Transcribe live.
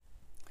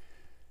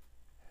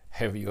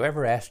Have you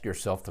ever asked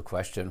yourself the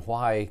question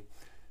why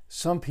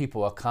some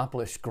people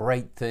accomplish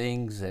great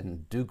things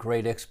and do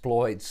great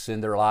exploits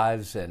in their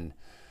lives, and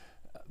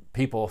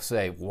people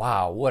say,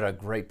 wow, what a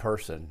great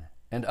person,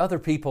 and other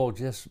people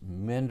just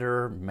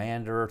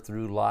meander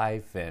through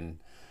life and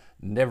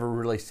never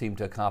really seem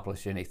to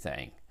accomplish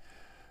anything?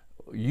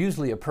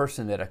 Usually a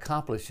person that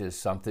accomplishes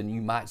something,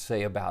 you might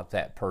say about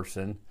that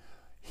person,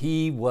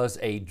 he was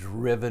a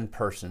driven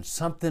person.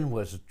 Something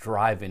was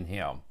driving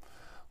him.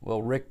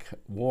 Well, Rick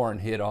Warren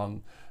hit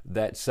on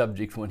that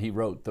subject when he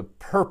wrote The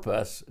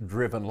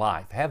Purpose-Driven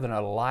Life, having a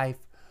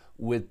life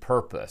with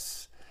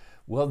purpose.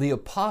 Well, the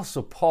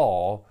Apostle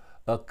Paul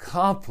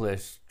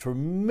accomplished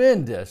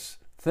tremendous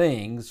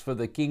things for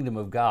the kingdom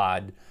of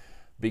God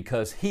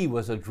because he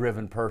was a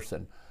driven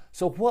person.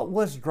 So what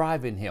was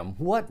driving him?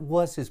 What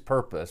was his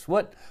purpose?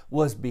 What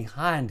was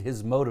behind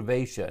his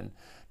motivation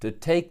to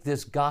take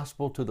this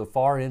gospel to the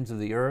far ends of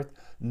the earth,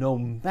 no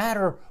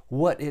matter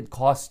what it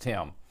cost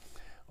him?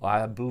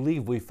 I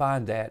believe we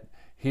find that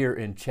here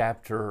in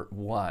chapter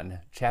 1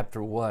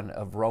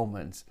 of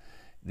Romans.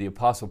 The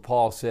Apostle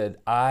Paul said,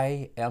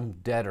 I am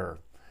debtor.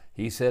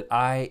 He said,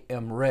 I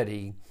am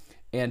ready,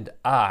 and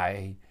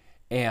I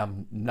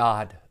am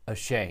not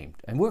ashamed.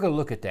 And we're going to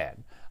look at that.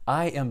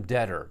 I am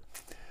debtor.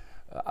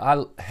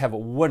 I have a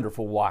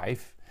wonderful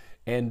wife,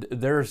 and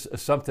there's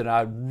something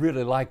I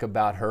really like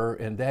about her,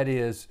 and that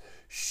is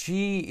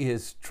she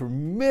is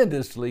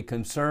tremendously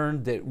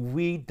concerned that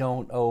we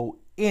don't owe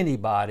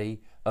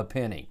anybody a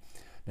penny.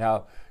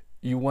 Now,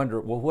 you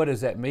wonder, well, what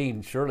does that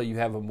mean? Surely you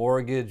have a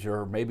mortgage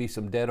or maybe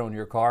some debt on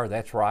your car.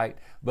 That's right.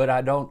 But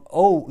I don't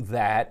owe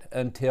that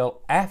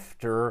until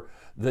after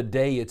the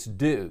day it's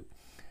due.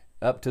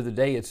 Up to the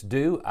day it's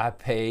due, I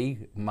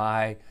pay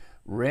my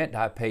rent,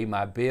 I pay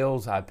my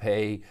bills, I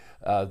pay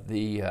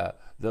the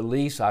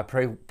lease, I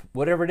pay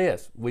whatever it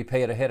is. We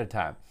pay it ahead of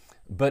time.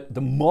 But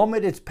the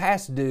moment it's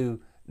past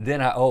due,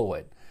 then I owe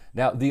it.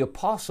 Now, the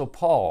Apostle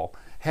Paul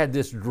had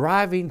this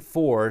driving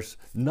force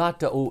not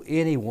to owe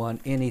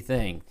anyone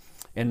anything.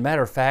 And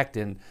matter of fact,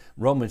 in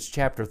Romans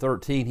chapter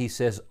 13, he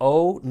says,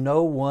 owe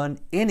no one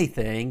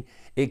anything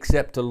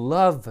except to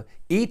love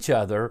each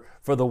other,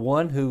 for the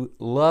one who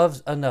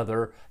loves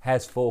another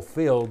has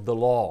fulfilled the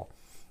law.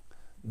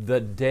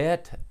 The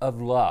debt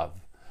of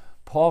love.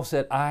 Paul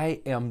said,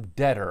 I am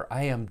debtor.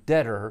 I am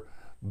debtor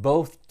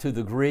both to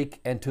the Greek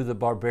and to the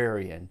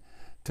barbarian,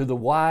 to the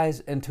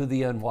wise and to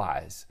the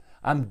unwise.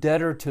 I'm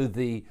debtor to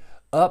the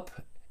up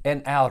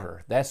and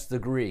outer, that's the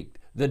Greek.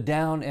 The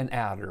down and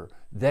outer,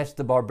 that's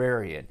the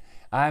barbarian.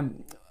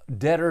 I'm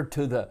debtor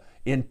to the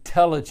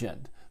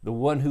intelligent, the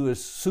one who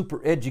is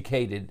super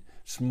educated,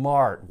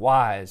 smart,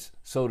 wise,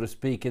 so to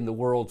speak, in the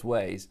world's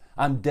ways.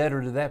 I'm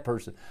debtor to that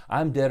person.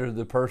 I'm debtor to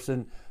the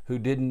person who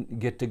didn't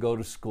get to go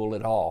to school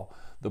at all,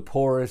 the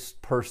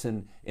poorest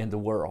person in the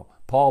world.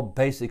 Paul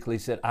basically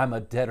said, I'm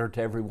a debtor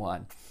to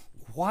everyone.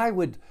 Why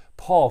would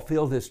Paul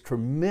feel this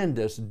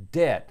tremendous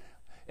debt?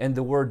 And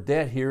the word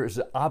debt here is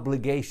an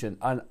obligation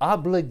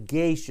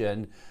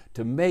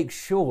to make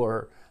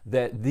sure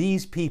that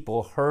these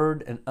people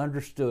heard and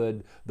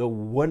understood the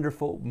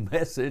wonderful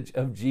message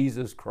of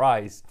Jesus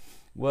Christ.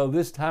 Well,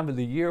 this time of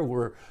the year,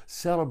 we're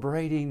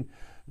celebrating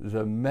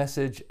the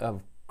message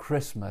of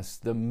Christmas,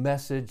 the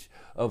message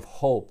of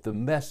hope, the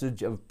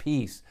message of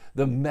peace,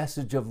 the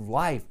message of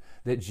life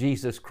that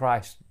Jesus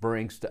Christ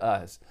brings to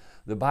us.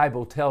 The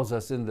Bible tells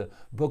us in the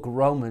book of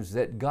Romans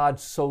that God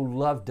so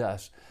loved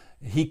us,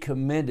 He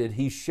commended,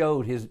 He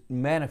showed,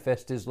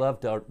 manifest His love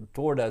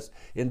toward us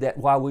in that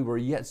while we were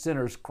yet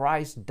sinners,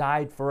 Christ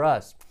died for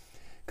us.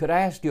 Could I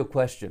ask you a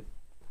question?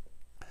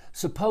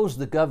 Suppose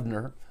the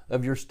governor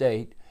of your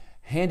state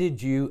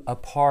handed you a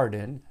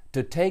pardon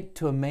to take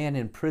to a man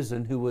in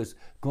prison who was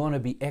going to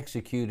be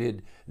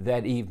executed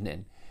that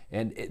evening.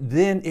 And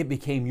then it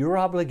became your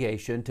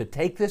obligation to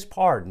take this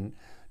pardon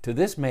to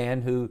this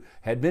man who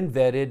had been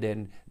vetted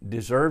and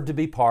deserved to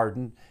be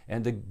pardoned,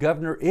 and the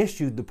governor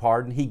issued the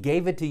pardon. He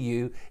gave it to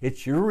you.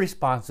 It's your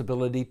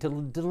responsibility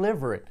to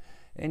deliver it.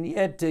 And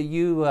yet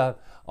you,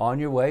 on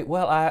your way,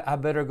 well, I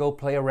better go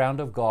play a round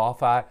of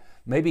golf. I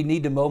maybe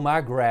need to mow my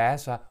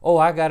grass.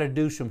 I got to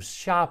do some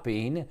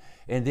shopping.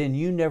 And then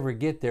you never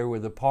get there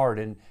with the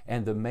pardon,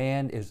 and the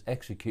man is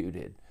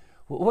executed.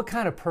 What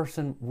kind of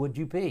person would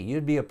you be?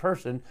 You'd be a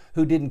person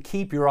who didn't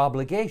keep your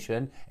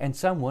obligation and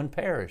someone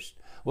perished.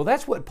 Well,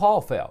 that's what Paul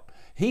felt.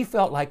 He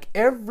felt like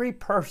every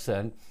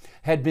person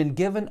had been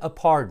given a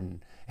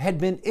pardon, had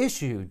been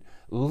issued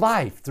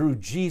life through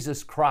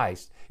Jesus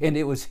Christ, and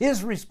it was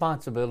his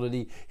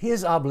responsibility,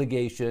 his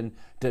obligation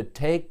to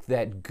take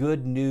that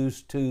good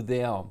news to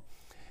them.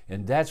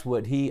 And that's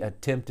what he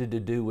attempted to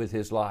do with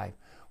his life.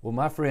 Well,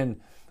 my friend,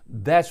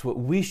 that's what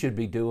we should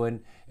be doing.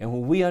 And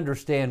when we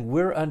understand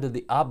we're under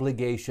the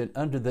obligation,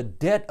 under the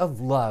debt of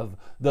love,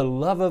 the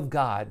love of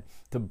God,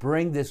 to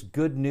bring this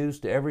good news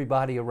to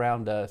everybody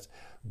around us,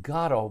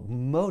 God will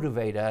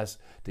motivate us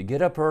to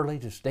get up early,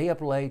 to stay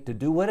up late, to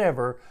do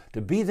whatever,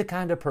 to be the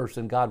kind of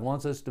person God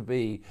wants us to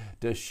be,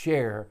 to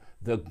share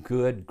the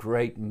good,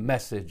 great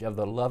message of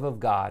the love of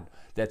God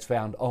that's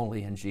found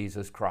only in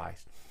Jesus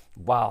Christ.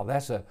 Wow,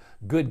 that's a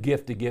good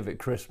gift to give at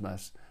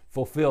Christmas.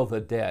 Fulfill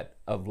the debt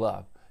of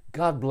love.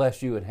 God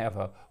bless you and have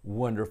a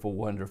wonderful,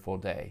 wonderful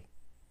day.